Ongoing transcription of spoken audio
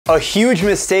A huge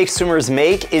mistake swimmers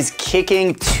make is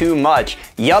kicking too much.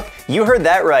 Yup, you heard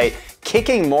that right.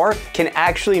 Kicking more can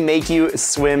actually make you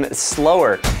swim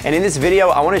slower. And in this video,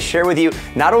 I want to share with you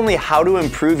not only how to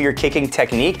improve your kicking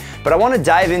technique, but I want to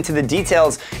dive into the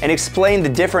details and explain the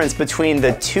difference between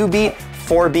the 2-beat,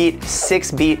 4-beat,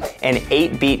 6-beat, and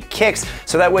 8-beat kicks,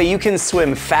 so that way you can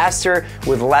swim faster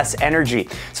with less energy.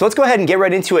 So let's go ahead and get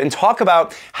right into it and talk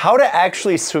about how to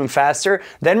actually swim faster.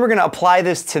 Then we're gonna apply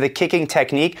this to the kicking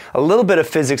technique, a little bit of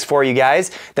physics for you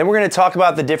guys. Then we're gonna talk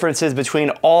about the differences between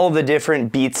all the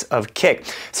different beats of kick.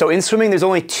 So in swimming, there's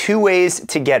only two ways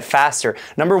to get faster.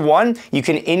 Number one, you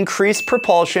can increase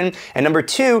propulsion, and number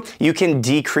two, you can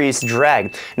decrease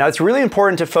drag. Now it's really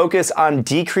important to focus on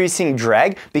decreasing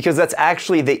drag because that's actually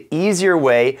the easier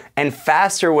way and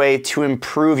faster way to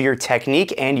improve your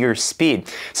technique and your speed.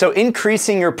 So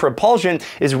increasing your propulsion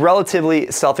is relatively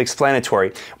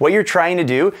self-explanatory. What you're trying to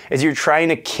do is you're trying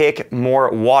to kick more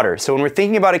water. So when we're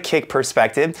thinking about a kick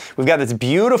perspective, we've got this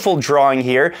beautiful drawing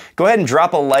here. Go ahead and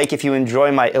drop a like if you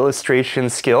enjoy my illustration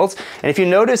skills. And if you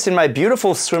notice in my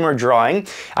beautiful swimmer drawing,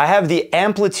 I have the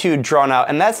amplitude drawn out,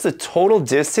 and that's the total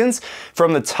distance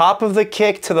from the top of the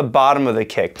kick to the bottom of the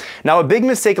kick. Now, a big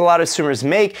mistake a lot of swimmers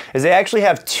make is they actually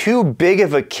have too big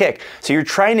of a kick. So you're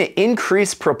trying to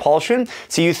increase propulsion.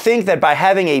 So you think that by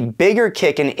having a bigger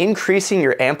kick and increasing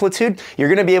your amplitude, you're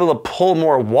going to be able to pull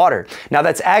more water. Now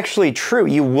that's actually true.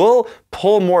 You will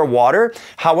pull more water.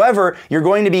 However, you're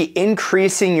going to be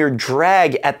increasing your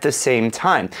drag at the same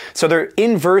time. So they're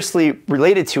inversely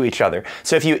related to each other.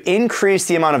 So if you increase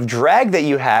the amount of drag that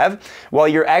you have, well,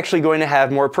 you're actually going to have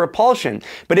more propulsion.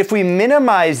 But if we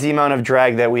minimize the amount of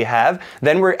drag that we have,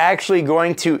 then we're actually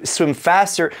going to swim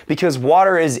faster because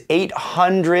water is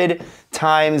 800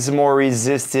 times more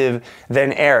resistive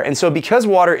than air. And so because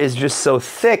water is just so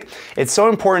thick, it's so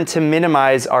important to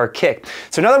minimize our kick.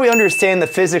 So now that we understand the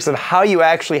physics of how you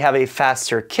actually have a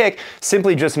faster kick,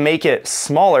 simply just make it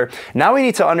smaller. Now we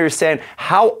need to understand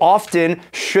how often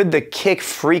should the kick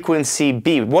frequency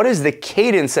be? What is the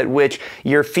cadence at which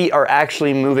your feet are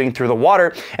actually moving through the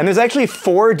water? And there's actually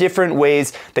 4 different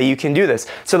ways that you can do this.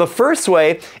 So the first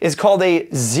way is called a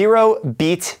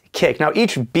 0-beat kick. Now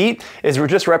each beat is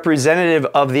just representative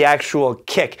of the actual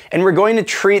kick, and we're going to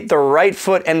treat the right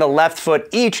foot and the left foot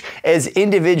each as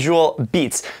individual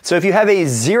beats. So if you have a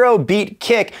 0-beat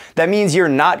kick, that means you're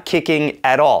not kicking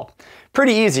at all.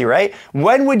 Pretty easy, right?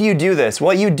 When would you do this?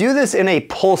 Well, you do this in a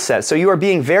pull set, so you are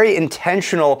being very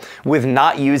intentional with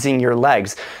not using your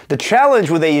legs. The challenge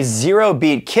with a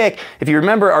 0-beat kick, if you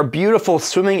remember our beautiful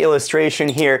swimming illustration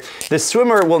here, the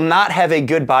swimmer will not have a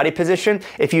good body position.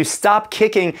 If you stop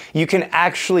kicking, you can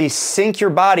actually sink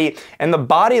your body, and the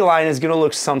body line is gonna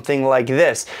look something like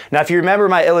this. Now, if you remember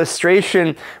my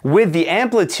illustration with the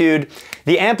amplitude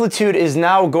is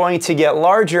now going to get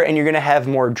larger and you're gonna have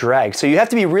more drag. So you have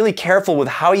to be really careful with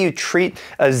how you treat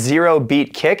a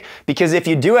 0-beat kick, because if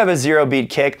you do have a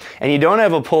 0-beat kick and you don't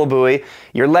have a pull buoy,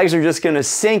 your legs are just gonna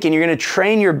sink and you're gonna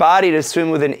train your body to swim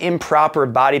with an improper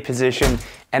body position,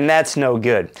 and that's no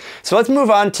good. So let's move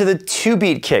on to the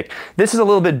 2-beat kick. This is a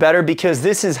little bit better because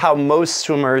this is how most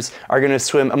swimmers are gonna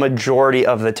swim a majority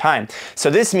of the time. So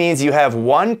this means you have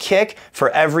 1 kick for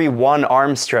every 1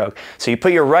 arm stroke. So you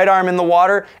put your right arm in the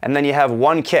water and then you have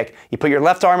 1 kick. You put your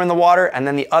left arm in the water and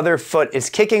then the other foot is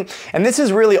kicking. And this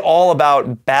is really all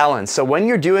about balance. So when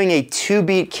you're doing a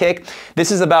 2-beat kick,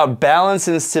 this is about balance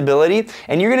and stability.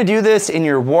 And you're gonna do this in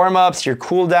your warm-ups, your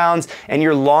cool downs, and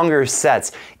your longer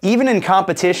sets. Even in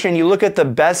competition, you look at the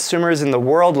best swimmers in the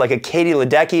world, like a Katie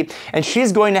Ledecky, and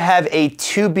she's going to have a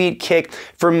 2-beat kick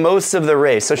for most of the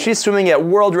race. So she's swimming at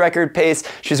world record pace,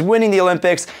 she's winning the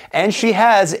Olympics, and she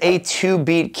has a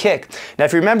 2-beat kick. Now,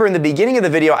 if you remember in the beginning of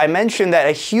the video, I mentioned that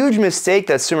a huge mistake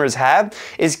that swimmers have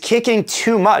is kicking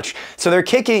too much. So you're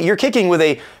kicking with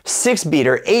a 6-beat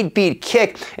or 8-beat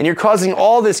kick, and you're causing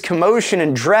all this commotion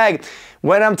and drag,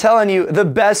 when I'm telling you, the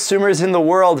best swimmers in the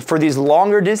world for these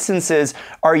longer distances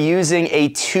are using a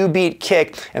 2-beat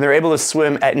kick, and they're able to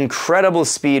swim at incredible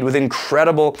speed with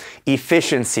incredible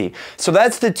efficiency. So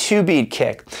that's the 2-beat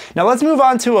kick. Now let's move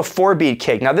on to a 4-beat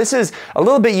kick. Now this is a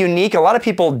little bit unique. A lot of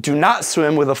people do not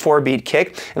swim with a 4-beat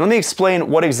kick, and let me explain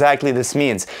what exactly this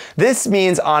means. This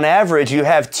means on average you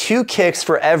have 2 kicks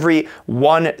for every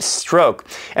 1 stroke.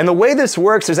 And the way this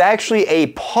works, there's actually a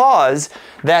pause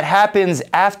that happens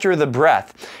after the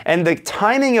breath. And the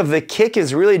timing of the kick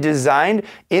is really designed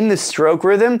in the stroke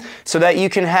rhythm so that you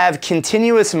can have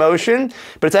continuous motion,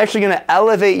 but it's actually going to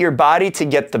elevate your body to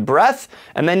get the breath,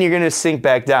 and then you're going to sink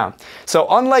back down. So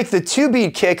unlike the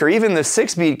 2-beat kick or even the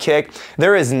 6-beat kick,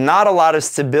 there is not a lot of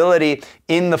stability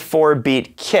in the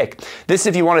 4-beat kick. This,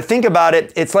 if you want to think about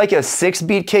it, it's like a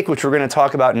 6-beat kick, which we're going to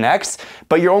talk about next,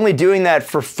 but you're only doing that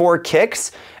for 4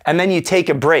 kicks, and then you take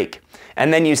a break,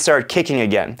 and then you start kicking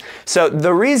again. So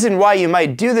the reason why you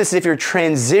might do this is if you're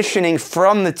transitioning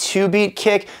from the 2-beat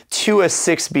kick to a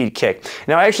 6-beat kick.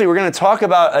 Now actually we're going to talk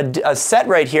about a set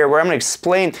right here where I'm going to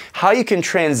explain how you can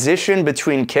transition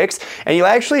between kicks, and you'll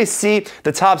actually see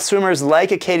the top swimmers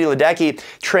like a Katie Ledecky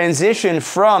transition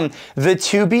from the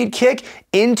 2-beat kick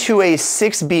into a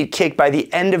 6-beat kick by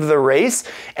the end of the race,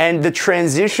 and the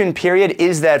transition period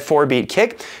is that 4-beat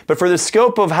kick. But for the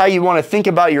scope of how you want to think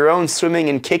about your own swimming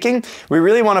and kicking, we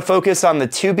really want to focus on the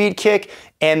 2-beat kick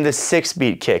and the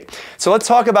 6-beat kick. So let's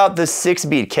talk about the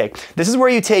 6-beat kick. This is where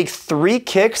you take 3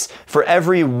 kicks for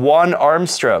every 1 arm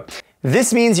stroke.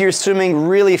 This means you're swimming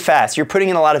really fast. You're putting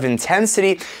in a lot of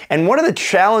intensity, and one of the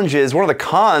challenges, one of the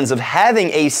cons of having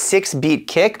a 6-beat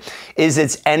kick is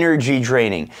it's energy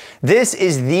draining. This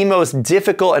is the most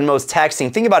difficult and most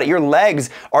taxing. Think about it, your legs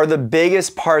are the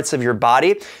biggest parts of your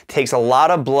body. It takes a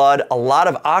lot of blood, a lot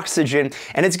of oxygen,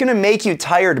 and it's gonna make you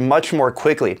tired much more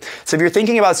quickly. So if you're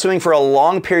thinking about swimming for a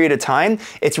long period of time,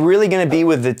 it's really gonna be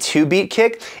with the 2-beat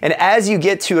kick, and as you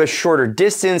get to a shorter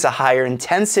distance, a higher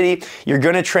intensity, you're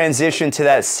gonna transition to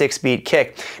that 6-beat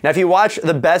kick. Now, if you watch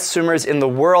the best swimmers in the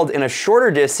world in a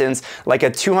shorter distance, like a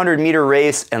 200-meter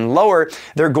race and lower,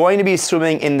 they're going to be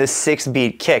swimming in the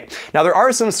 6-beat kick. Now, there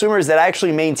are some swimmers that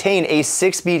actually maintain a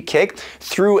 6-beat kick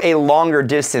through a longer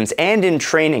distance and in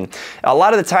training. A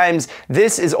lot of the times,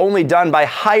 this is only done by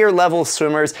higher level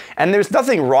swimmers, and there's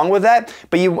nothing wrong with that,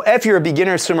 but if you're a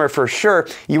beginner swimmer for sure,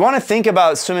 you want to think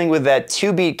about swimming with that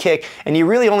 2-beat kick, and you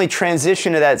really only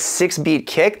transition to that 6-beat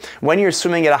kick when you're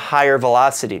swimming at a higher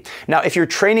velocity. Now, if you're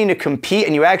training to compete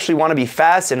and you actually want to be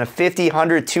fast in a 50,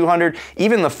 100, 200,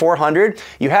 even the 400,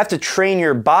 you have to train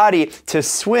your body to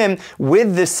swim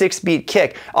with the 6-beat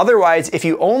kick. Otherwise, if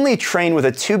you only train with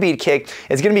a 2-beat kick,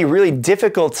 it's going to be really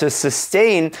difficult to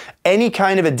sustain any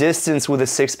kind of a distance with a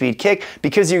 6-beat kick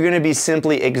because you're going to be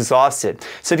simply exhausted.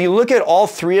 So if you look at all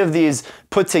 3 of these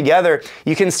put together,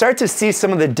 you can start to see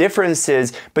some of the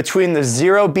differences between the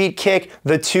 0-beat kick,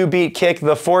 the 2-beat kick,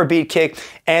 the 4-beat kick,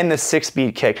 and the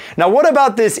 6-beat kick. Now, what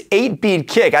about this 8-beat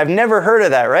kick? I've never heard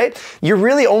of that, right? You're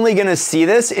really only going to see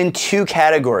this in 2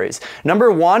 categories.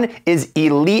 Number 1 is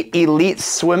elite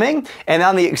swimming, and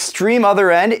on the extreme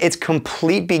other end, it's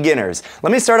complete beginners.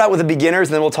 Let me start out with the beginners,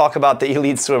 and then we'll talk about the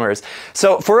elite swimmers.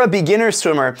 So for a beginner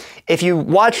swimmer, if you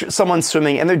watch someone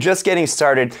swimming and they're just getting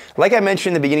started, like I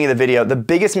mentioned in the beginning of the video, the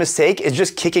biggest mistake is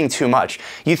just kicking too much.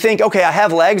 You think, okay, I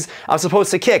have legs, I'm supposed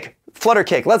to kick. Flutter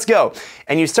kick, let's go.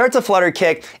 And you start to flutter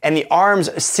kick and the arms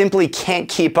simply can't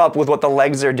keep up with what the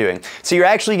legs are doing. So you're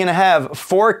actually gonna have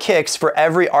 4 kicks for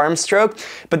every arm stroke,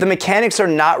 but the mechanics are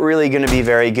not really gonna be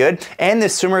very good, and the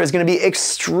swimmer is gonna be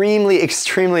extremely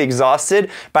exhausted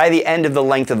by the end of the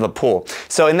length of the pool.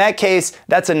 So in that case,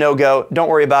 that's a no-go. Don't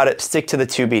worry about it, stick to the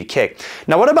 2-beat kick.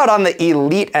 Now, what about on the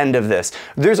elite end of this?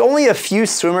 There's only a few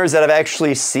swimmers that I've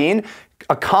actually seen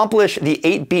accomplish the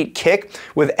 8-beat kick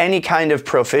with any kind of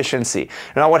proficiency.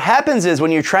 Now, what happens is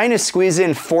when you're trying to squeeze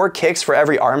in 4 kicks for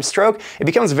every arm stroke, it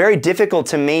becomes very difficult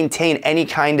to maintain any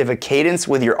kind of a cadence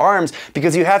with your arms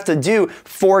because you have to do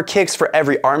 4 kicks for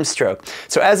every arm stroke.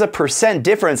 So as a percent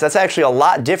difference, that's actually a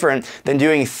lot different than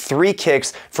doing 3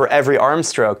 kicks for every arm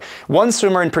stroke. One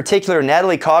swimmer in particular,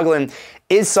 Natalie Coughlin,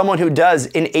 is someone who does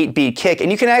an 8-beat kick,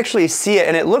 and you can actually see it,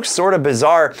 and it looks sort of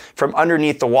bizarre from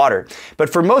underneath the water. But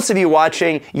for most of you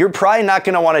watching, you're probably not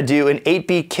going to want to do an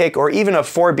 8-beat kick or even a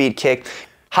 4-beat kick.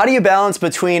 How do you balance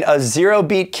between a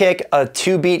 0-beat kick, a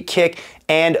 2-beat kick,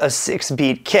 and a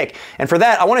 6-beat kick? And for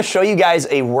that, I want to show you guys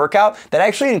a workout that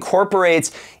actually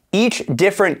incorporates each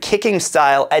different kicking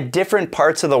style at different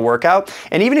parts of the workout.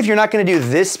 And even if you're not going to do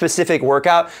this specific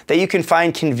workout that you can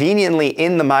find conveniently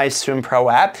in the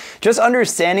MySwimPro app, just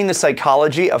understanding the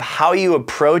psychology of how you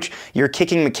approach your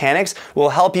kicking mechanics will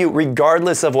help you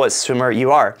regardless of what swimmer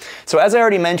you are. So as I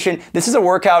already mentioned, this is a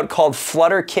workout called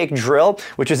Flutter Kick Drill,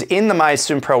 which is in the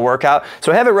MySwimPro workout.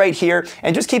 So I have it right here,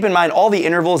 and just keep in mind all the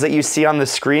intervals that you see on the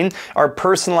screen are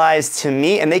personalized to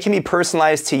me, and they can be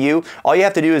personalized to you. All you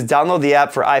have to do is download the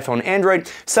app for iPhone iPhone, Android,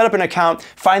 set up an account,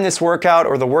 find this workout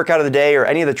or the workout of the day or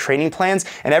any of the training plans,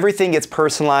 and everything gets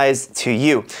personalized to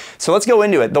you. So let's go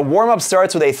into it. The warm-up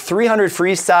starts with a 300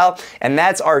 freestyle, and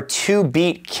that's our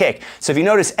 2-beat kick. So if you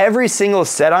notice, every single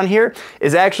set on here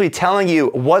is actually telling you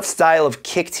what style of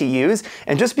kick to use,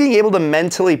 and just being able to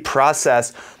mentally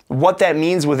process what that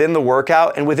means within the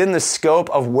workout and within the scope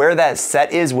of where that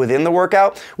set is within the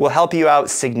workout will help you out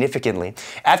significantly.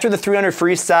 After the 300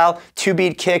 freestyle,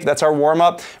 2-beat kick, that's our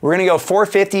warm-up, we're gonna go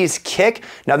 450s kick.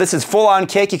 Now this is full-on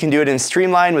kick. You can do it in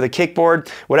streamline with a kickboard,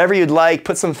 whatever you'd like,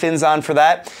 put some fins on for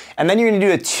that. And then you're gonna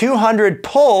do a 200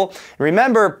 pull.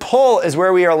 Remember, pull is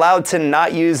where we are allowed to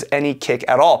not use any kick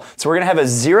at all. So we're gonna have a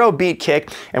 0-beat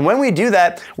kick. And when we do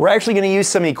that, we're actually gonna use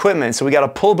some equipment. So we got a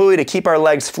pull buoy to keep our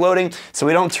legs floating so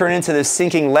we don't turn into this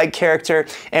sinking leg character,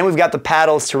 and we've got the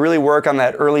paddles to really work on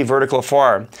that early vertical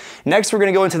forearm. Next, we're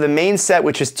gonna go into the main set,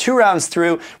 which is 2 rounds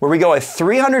through, where we go a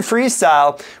 300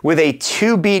 freestyle with a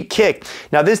 2-beat kick.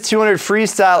 Now this 200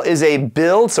 freestyle is a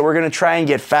build, so we're gonna try and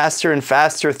get faster and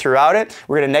faster throughout it.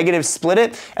 We're gonna negative split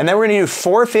it, and then we're gonna do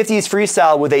 450s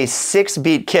freestyle with a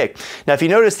 6-beat kick. Now if you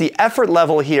notice the effort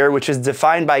level here, which is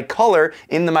defined by color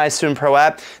in the MySwimPro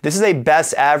app, this is a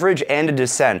best average and a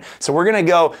descent. So we're gonna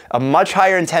go a much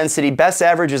higher intensity. Best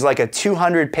average is like a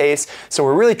 200 pace. So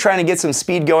we're really trying to get some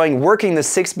speed going, working the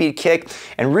 6-beat kick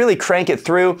and really crank it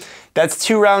through. That's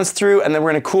 2 rounds through, and then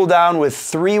we're gonna cool down with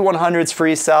 3 100s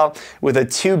freestyle with a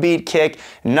 2-beat kick.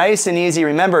 Nice and easy.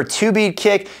 Remember, 2-beat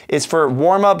kick is for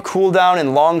warm-up, cool down,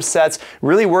 and long sets,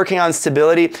 really working on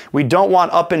stability. We don't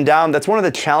want up and down. That's one of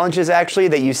the challenges actually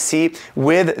that you see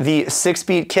with the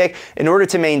 6-beat kick. In order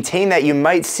to maintain that, you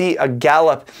might see a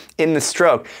gallop in the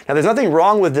stroke. Now there's nothing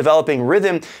wrong with developing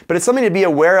rhythm, but it's something to be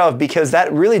aware of because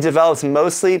that really develops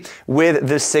mostly with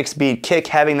the 6-beat kick,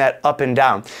 having that up and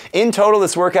down. In total,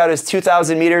 this workout is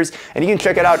 2,000 meters, and you can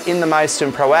check it out in the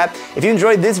MySwimPro app. If you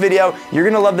enjoyed this video, you're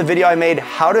gonna love the video I made,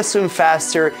 how to swim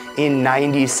faster in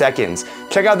 90 seconds.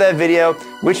 Check out that video.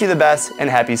 Wish you the best and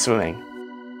happy swimming.